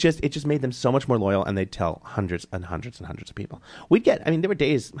 And it just made them so much more loyal, and they'd tell hundreds and hundreds and hundreds of people. There were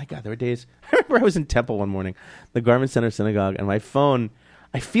days, I remember I was in Temple one morning, the Garment Center Synagogue, and I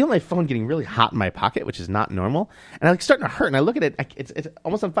feel my phone getting really hot in my pocket, which is not normal. And I'm like starting to hurt, and I look at it, it's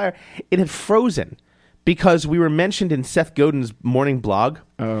almost on fire. It had frozen. Because we were mentioned in Seth Godin's morning blog.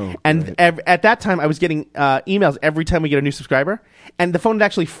 Oh, and at that time, I was getting emails every time we get a new subscriber. And the phone had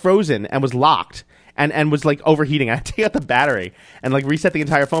actually frozen and was locked and was like overheating. I had to take out the battery and like reset the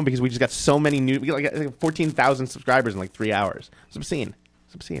entire phone because we just got so many we got like 14,000 subscribers in like 3 hours. It's obscene.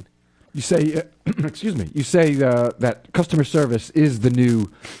 You say, excuse me, that customer service is the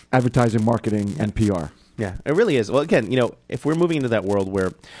new advertising, marketing, and PR. Yeah, it really is. Well, again, you know, if we're moving into that world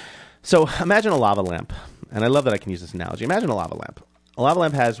where... So imagine a lava lamp, and I love that I can use this analogy. Imagine a lava lamp. A lava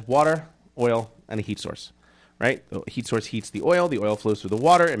lamp has water, oil, and a heat source, right? The heat source heats the oil flows through the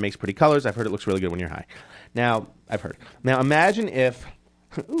water, it makes pretty colors. I've heard it looks really good when you're high. Now, imagine if,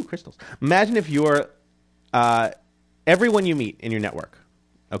 ooh, crystals. Imagine if you're, everyone you meet in your network,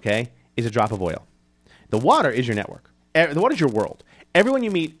 okay, is a drop of oil. The water is your network. The water is your world. Everyone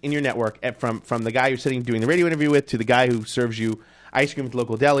you meet in your network, from the guy you're sitting doing the radio interview with, to the guy who serves you ice cream at the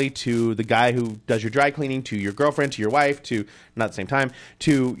local deli, to the guy who does your dry cleaning, to your girlfriend, to your wife, to, not at the same time,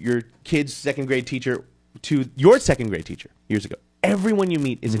 to your kid's second grade teacher, to your second grade teacher years ago. Everyone you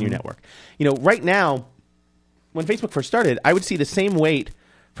meet is in your network. You know, right now, when Facebook first started, I would see the same weight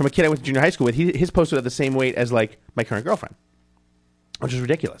from a kid I went to junior high school with. His post would have the same weight as like my current girlfriend, which is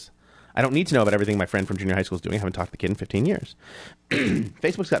ridiculous. I don't need to know about everything my friend from junior high school is doing. I haven't talked to the kid in 15 years.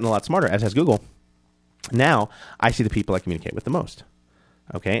 Facebook's gotten a lot smarter, as has Google. Now, I see the people I communicate with the most.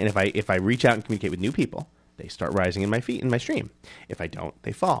 Okay? And if I reach out and communicate with new people, they start rising in my feed, in my stream. If I don't,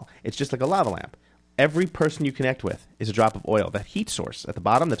 they fall. It's just like a lava lamp. Every person you connect with is a drop of oil. That heat source at the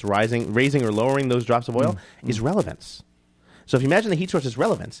bottom that's raising or lowering those drops of oil is relevance. So if you imagine the heat source is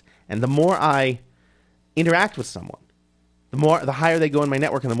relevance, and the more I interact with someone, the higher they go in my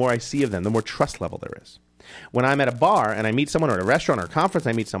network and the more I see of them, the more trust level there is. When I'm at a bar and I meet someone, or at a restaurant or a conference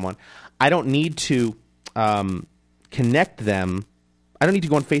I meet someone, I don't need to connect them. I don't need to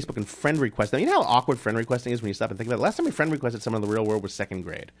go on Facebook and friend request them. You know how awkward friend requesting is when you stop and think about it? Last time I friend requested someone in the real world was second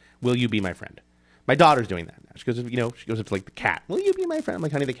grade. Will you be my friend? My daughter's doing that now. She goes up to like the cat. Will you be my friend? I'm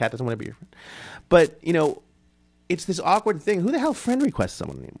like, honey, the cat doesn't want to be your friend. But, you know, it's this awkward thing. Who the hell friend requests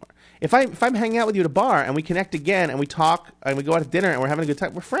someone anymore? If I'm hanging out with you at a bar and we connect again and we talk and we go out to dinner and we're having a good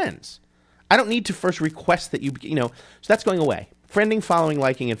time, we're friends. I don't need to first request that so that's going away. Friending, following,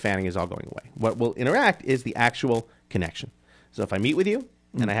 liking, and fanning is all going away. What will interact is the actual connection. So if I meet with you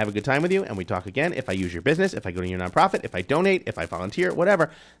and I have a good time with you and we talk again, if I use your business, if I go to your nonprofit, if I donate, if I volunteer,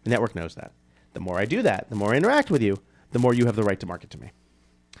 whatever, the network knows that. The more I do that, the more I interact with you, the more you have the right to market to me.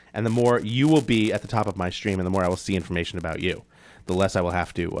 And the more you will be at the top of my stream, and the more I will see information about you, the less I will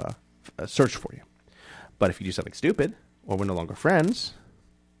have to search for you. But if you do something stupid, or we're no longer friends,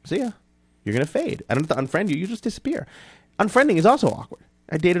 see ya. You're going to fade. I don't have to unfriend you. You just disappear. Unfriending is also awkward.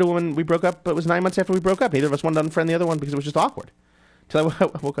 I dated a woman, we broke up, but it was 9 months after we broke up. Neither of us wanted to unfriend the other one because it was just awkward. Until I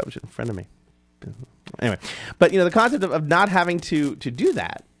woke up and she unfriended me. Anyway, but, the concept of not having to do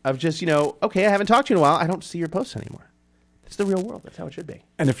that, of just, okay, I haven't talked to you in a while. I don't see your posts anymore. It's the real world. That's how it should be.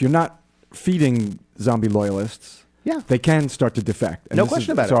 And if you're not feeding zombie loyalists, they can start to defect. And no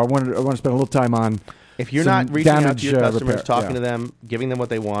question about it. So I want to spend a little time on if you're not reaching out to your customers, repair. talking to them, giving them what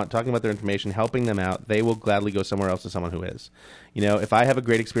they want, talking about their information, helping them out, they will gladly go somewhere else to someone who is. If I have a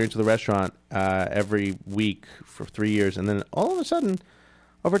great experience with a restaurant every week for 3 years, and then all of a sudden,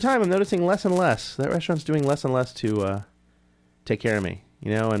 over time, I'm noticing less and less. That restaurant's doing less and less to take care of me,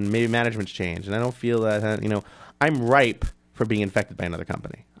 and maybe management's changed, and I don't feel that, I'm ripe for being infected by another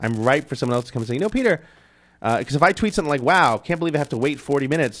company. I'm ripe for someone else to come and say, Peter, because if I tweet something like, wow, can't believe I have to wait 40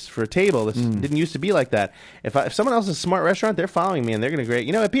 minutes for a table. This didn't used to be like that. If someone else is a smart restaurant, they're following me and they're going to great.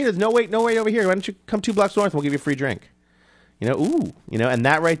 Peter, there's no wait over here. Why don't you come 2 blocks north and we'll give you a free drink? And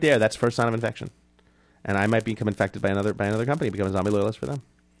that right there, that's first sign of infection. And I might become infected by another company, become a zombie loyalist for them.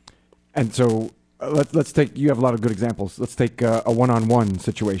 And so let's take, you have a lot of good examples. Let's take a one-on-one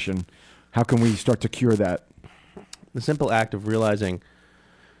situation. How can we start to cure that? The simple act of realizing,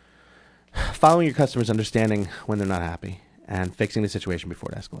 following your customers, understanding when they're not happy, and fixing the situation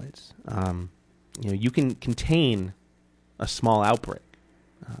before it escalates. You can contain a small outbreak,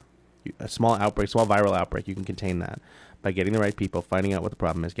 small viral outbreak. You can contain that by getting the right people, finding out what the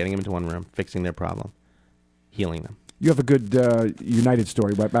problem is, getting them into one room, fixing their problem, healing them. You have a good United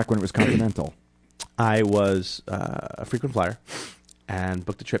story right back when it was Continental. I was a frequent flyer and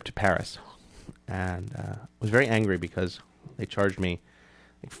booked a trip to Paris, and was very angry because they charged me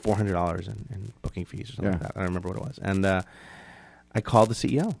like $400 in booking fees or something like that. I don't remember what it was. And I called the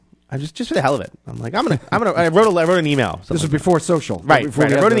CEO. I just for the hell of it. I'm like, I wrote an email. This was before social. Right.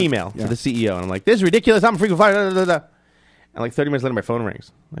 I wrote an email to the CEO, and I'm like, this is ridiculous. I'm a frequent flyer. And like 30 minutes later, my phone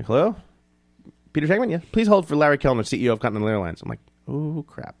rings. I'm like, hello? Peter Shankman? Yeah. Please hold for Larry Kellner, CEO of Continental Airlines. I'm like, oh,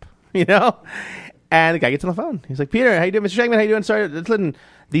 crap. And the guy gets on the phone. He's like, Peter, how you doing? Mr. Shankman, how you doing? Sorry, listen,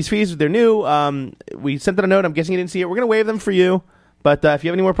 these fees, they're new. We sent out a note. I'm guessing you didn't see it. We're going to waive them for you. But if you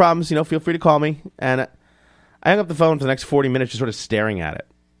have any more problems, feel free to call me. And I hung up the phone for the next 40 minutes just sort of staring at it.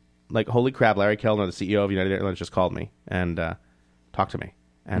 Like, holy crap, Larry Kellner, the CEO of United Airlines, just called me and talked to me.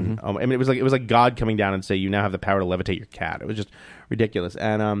 And it was like God coming down and say, you now have the power to levitate your cat. It was just ridiculous.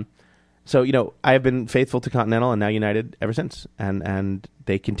 And so, I have been faithful to Continental and now United ever since. And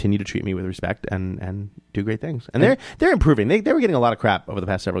they continue to treat me with respect and do great things. And they're improving. They were getting a lot of crap over the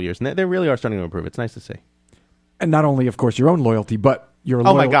past several years. And they really are starting to improve. It's nice to see. And not only, of course, your own loyalty, but you're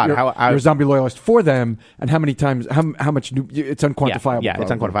my God, you're a zombie loyalist for them, and how many times, how much it's unquantifiable. Yeah,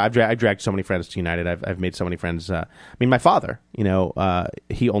 it's unquantifiable. I've dragged so many friends to United. I've made so many friends. My father,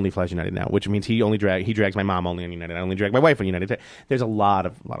 he only flies United now, which means he drags my mom only on United. I only drag my wife on United. There's a lot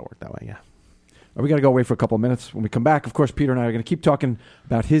of work that way. Yeah. We got to go away for a couple of minutes. When we come back, of course, Peter and I are going to keep talking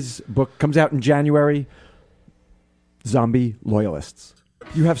about his book. Comes out in January. Zombie Loyalists.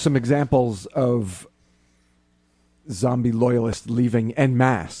 You have some examples of zombie loyalists leaving en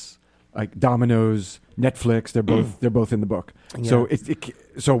masse, like Domino's, Netflix. They're both in the book. Yeah. So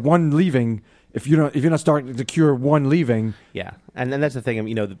so one leaving. If you're not starting to cure one leaving, and then that's the thing.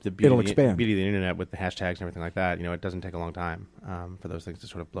 The beauty, it'll expand. Beauty of the internet with the hashtags and everything like that. It doesn't take a long time for those things to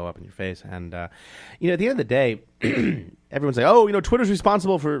sort of blow up in your face. And at the end of the day, everyone's like, "Oh, Twitter's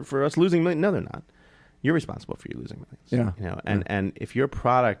responsible for us losing millions." No, they're not. You're responsible for you losing millions. Yeah. And if your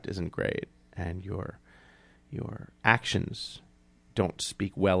product isn't great and your actions don't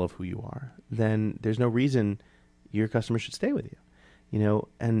speak well of who you are, then there's no reason your customers should stay with you.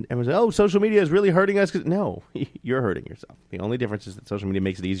 And everyone's like, oh, social media is really hurting us. No, you're hurting yourself. The only difference is that social media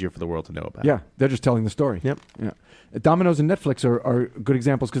makes it easier for the world to know about. Yeah, they're just telling the story. Yep. Yeah. Domino's and Netflix are good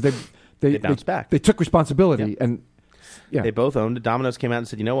examples because they bounced back. They took responsibility and they both owned it. Domino's came out and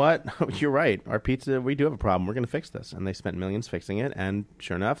said, you know what? You're right. Our pizza, we do have a problem. We're going to fix this. And they spent millions fixing it. And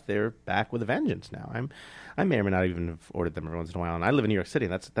sure enough, they're back with a vengeance now. I may or may not even have ordered them every once in a while. And I live in New York City.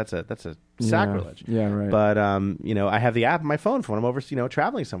 That's a sacrilege. Yeah, right. But, I have the app on my phone for when I'm over,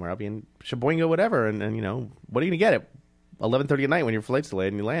 traveling somewhere. I'll be in Sheboygan, whatever. And what are you going to get at 11:30 at night when your flight's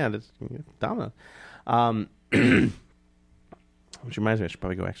delayed and you land? It's Domino's. which reminds me I should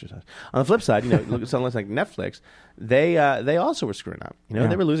probably go exercise. On the flip side, look at something like Netflix. They also were screwing up.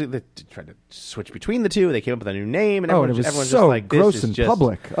 They were losing. They tried to switch between the two. They came up with a new name, and everyone's was just so like, gross in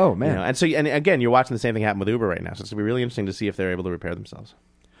public. Oh man! And again, you're watching the same thing happen with Uber right now. So it's gonna be really interesting to see if they're able to repair themselves.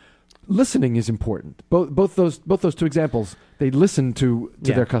 Listening is important. Both ththose two examples, they listen to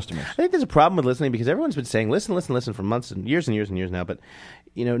their customers. I think there's a problem with listening because everyone's been saying listen for months and years now. But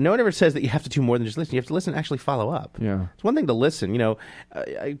no one ever says that you have to do more than just listen. You have to listen and actually follow up. Yeah, it's one thing to listen.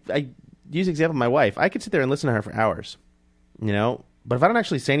 I use the example of my wife. I could sit there and listen to her for hours. But if I don't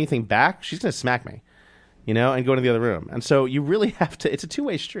actually say anything back, she's going to smack me. And go into the other room. And so you really have to. It's a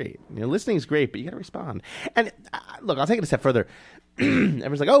two-way street. Listening is great, but you got to respond. And look, I'll take it a step further.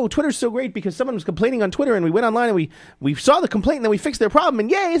 Everyone's like, "Oh, Twitter's so great because someone was complaining on Twitter, and we went online and we saw the complaint, and then we fixed their problem,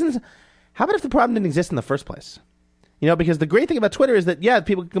 and yay!" How about if the problem didn't exist in the first place? Because the great thing about Twitter is that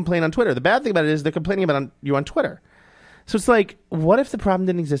people can complain on Twitter. The bad thing about it is they're complaining about you on Twitter. So it's like, what if the problem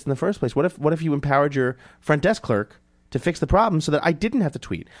didn't exist in the first place? What if you empowered your front desk clerk to fix the problem so that I didn't have to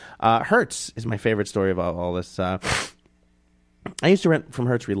tweet? Hertz is my favorite story of all this. I used to rent from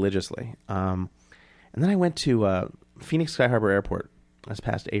Hertz religiously, and then I went to Phoenix Sky Harbor Airport this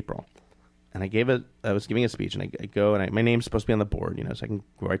past April, and I was giving a speech, and I go, and my name's supposed to be on the board, so I can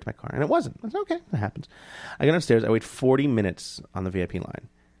go right to my car, and it wasn't. I said, okay, that happens. I get upstairs, I wait 40 minutes on the VIP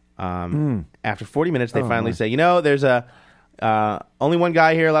line. After 40 minutes, they finally say, there's only one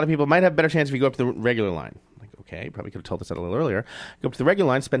guy here. A lot of people might have a better chance if you go up to the regular line. I'm like, okay, probably could have told us that a little earlier. Go up to the regular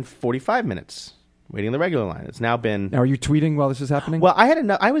line, spend 45 minutes waiting in the regular line. It's now been... Now, are you tweeting while this is happening? Well,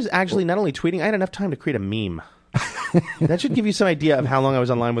 I was actually not only tweeting, I had enough time to create a meme. That should give you some idea of how long I was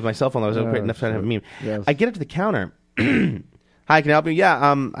online with my cell phone. I was creating enough time to have a meme. Yes. I get up to the counter. Hi, can I help you? Yeah,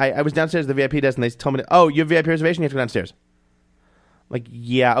 I was downstairs at the VIP desk, and they told me, you have a VIP reservation? You have to go downstairs. Like,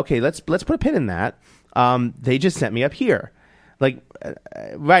 yeah, okay, let's put a pin in that. They just sent me up here. Like,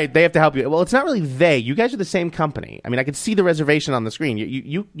 right, they have to help you. Well, it's not really they. You guys are the same company. I mean, I can see the reservation on the screen.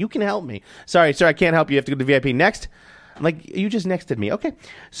 You can help me. Sorry, sir, I can't help you. You have to go to VIP next. I'm like, you just nexted me. Okay.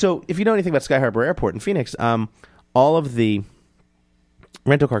 So if you know anything about Sky Harbor Airport in Phoenix, all of the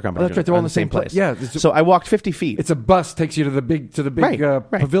rental car companies that's right. They're all in the same place. Yeah. So I walked 50 feet. It's a bus takes you to the big right.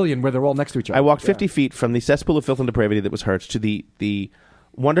 pavilion where they're all next to each other. I walked 50 feet from the cesspool of filth and depravity that was Hertz to the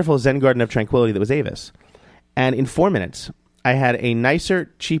wonderful Zen garden of tranquility that was Avis. And in 4 minutes, I had a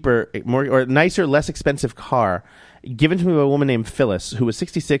nicer, less expensive car given to me by a woman named Phyllis, who was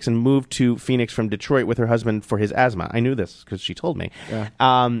 66 and moved to Phoenix from Detroit with her husband for his asthma. I knew this because she told me.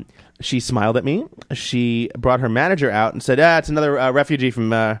 Yeah. She smiled at me. She brought her manager out and said, it's another refugee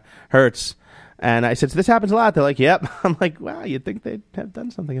from Hertz. And I said, so this happens a lot? They're like, yep. I'm like, wow, you'd think they'd have done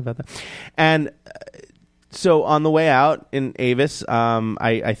something about that. And so on the way out in Avis,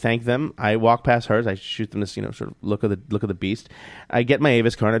 I thank them. I walk past Hertz. I shoot them this, sort of look of the beast. I get my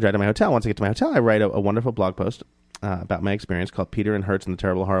Avis car and I drive to my hotel. Once I get to my hotel, I write a wonderful blog post about my experience called Peter and Hertz and the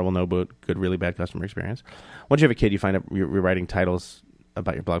Terrible, Horrible, No Boot, Good, Really Bad Customer Experience. Once you have a kid, you find out you're writing titles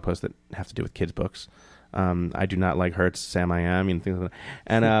about your blog posts that have to do with kids' books. I do not like Hertz, Sam I Am, things like that.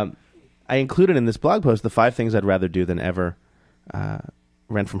 And I included in this blog post the 5 things I'd rather do than ever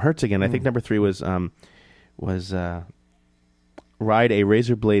rent from Hertz again. I think number 3 was ride a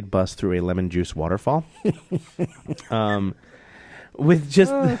razor blade bus through a lemon juice waterfall. With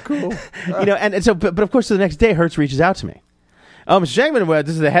just cool. And so but of course the next day Hertz reaches out to me. Oh, Mr. Shankman,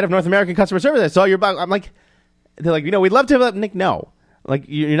 this is the head of North American customer service. I saw your blog. I'm like, they're like, we'd love to have Nick. No, like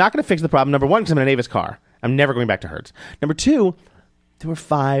you're not going to fix the problem. Number 1, because I'm in an Avis car. I'm never going back to Hertz. Number 2, there were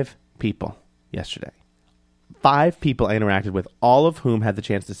 5 people yesterday. 5 people I interacted with, all of whom had the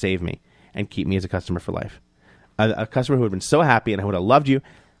chance to save me and keep me as a customer for life. A customer who would have been so happy and I would have loved you.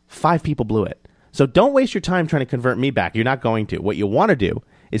 5 people blew it. So don't waste your time trying to convert me back. You're not going to. What you want to do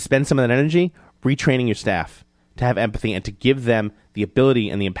is spend some of that energy retraining your staff to have empathy and to give them the ability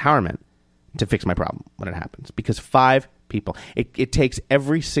and the empowerment to fix my problem when it happens. Because 5 people. It takes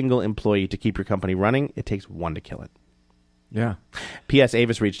every single employee to keep your company running. It takes 1 to kill it. Yeah. P.S.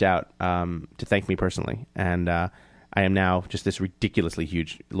 Avis reached out to thank me personally. And I am now just this ridiculously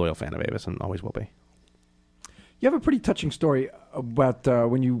huge, loyal fan of Avis and always will be. You have a pretty touching story about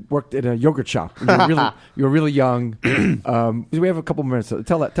when you worked at a yogurt shop. You were really young. We have a couple minutes. So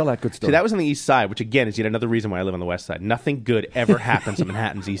tell that good story. See, that was on the East Side, which again is yet another reason why I live on the West Side. Nothing good ever happens in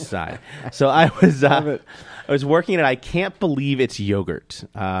Manhattan's East Side. So I was working at I Can't Believe It's Yogurt,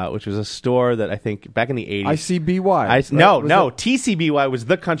 which was a store that I think back in the 80s. ICBY. No, TCBY was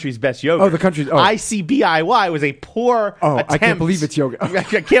the country's best yogurt. Oh, the country's. Oh. ICBIY was a poor attempt. I Can't Believe It's Yogurt. I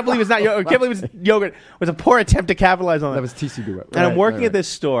can't believe it's not yogurt. I can't believe it's yogurt. It was a poor attempt to capitalize on it. That was TCBY. And I'm working at this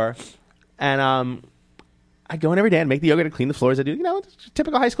store, and I go in every day and make the yogurt and clean the floors. I do, it's a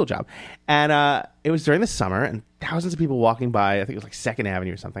typical high school job. And it was during the summer, and thousands of people walking by. I think it was like 2nd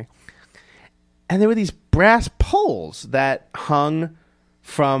Avenue or something. And there were these brass poles that hung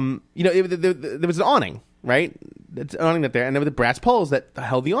from, there was an awning, right? It's an awning up there, and there were the brass poles that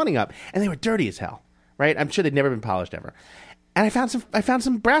held the awning up, and they were dirty as hell, right? I'm sure they'd never been polished ever. And I found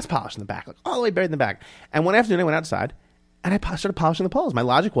some brass polish in the back, like all the way buried in the back. And one afternoon, I went outside, and I started polishing the poles. My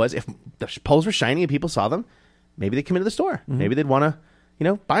logic was, if the poles were shiny and people saw them, maybe they'd come into the store. Mm-hmm. Maybe they'd want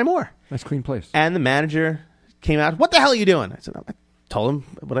to, buy more. Nice clean place. And the manager came out. What the hell are you doing? I said, I told him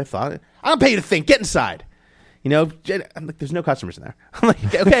what I thought. I don't pay you to think. Get inside. I'm like, there's no customers in there. I'm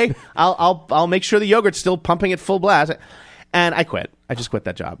like, okay, I'll make sure the yogurt's still pumping at full blast. And I quit. I just quit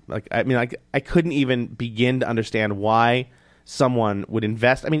that job. I couldn't even begin to understand why someone would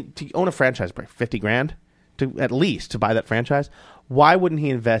invest. To own a franchise, $50,000 at least to buy that franchise. Why wouldn't he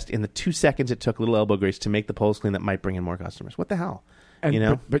invest in the 2 seconds it took little elbow grease to make the poles clean that might bring in more customers? What the hell?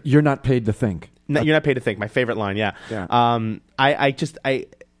 But you're not paid to think. No, you're not paid to think. My favorite line. Yeah.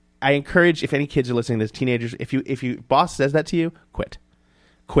 I encourage, if any kids are listening to this, teenagers, if your boss says that to you, quit.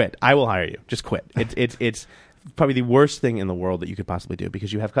 I will hire you. Just quit. It's probably the worst thing in the world that you could possibly do,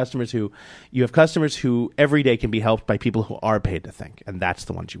 because you have customers who every day can be helped by people who are paid to think, and that's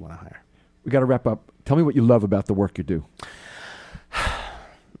the ones you want to hire. We got to wrap up. Tell me what you love about the work you do.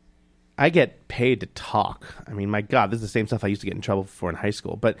 I get paid to talk. My God, this is the same stuff I used to get in trouble for in high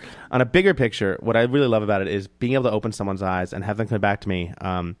school. But on a bigger picture, what I really love about it is being able to open someone's eyes and have them come back to me.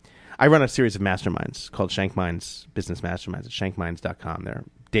 I run a series of masterminds called Shank Minds Business Masterminds at shankminds.com. They're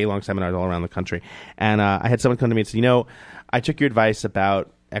day-long seminars all around the country. And I had someone come to me and say, I took your advice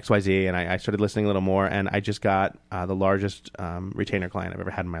about XYZ, and I started listening a little more, and I just got the largest retainer client I've ever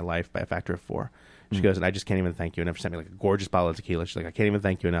had in my life by a factor of 4. She goes, and I just can't even thank you enough. She sent me like a gorgeous bottle of tequila. She's like, I can't even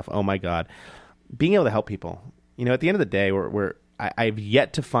thank you enough. Oh my God. Being able to help people. At the end of the day, I've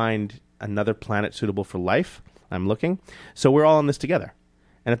yet to find another planet suitable for life. I'm looking. So we're all in this together.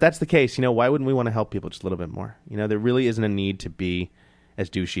 And if that's the case, why wouldn't we want to help people just a little bit more? There really isn't a need to be as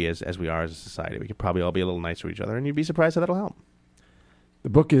douchey as we are as a society. We could probably all be a little nicer to each other, and you'd be surprised how that'll help. The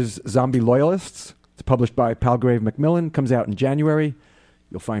book is Zombie Loyalists. It's published by Palgrave Macmillan. Comes out in January.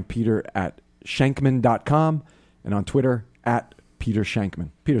 You'll find Peter at shankman.com and on Twitter at Peter Shankman.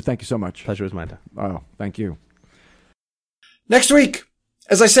 Peter, thank you so much. Pleasure was mine. Oh, thank you. Next week,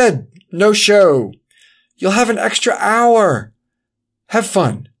 as I said, no show. You'll have an extra hour. Have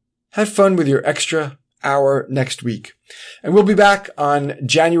fun. Have fun with your extra hour next week. And we'll be back on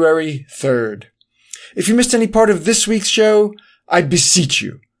January 3rd. If you missed any part of this week's show, I beseech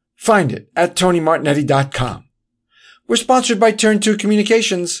you, find it at TonyMartignetti.com. We're sponsored by Turn 2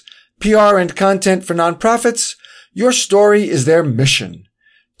 Communications, PR and content for nonprofits. Your story is their mission.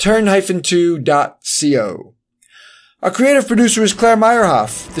 Turn-2.co. Our creative producer is Claire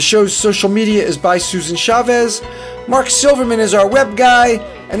Meyerhoff. The show's social media is by Susan Chavez. Mark Silverman is our web guy,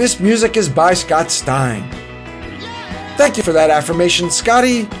 and this music is by Scott Stein. Thank you for that affirmation,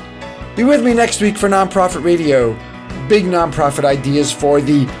 Scotty. Be with me next week for Nonprofit Radio. Big nonprofit ideas for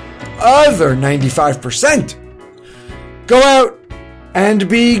the other 95%. Go out and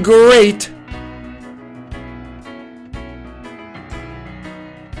be great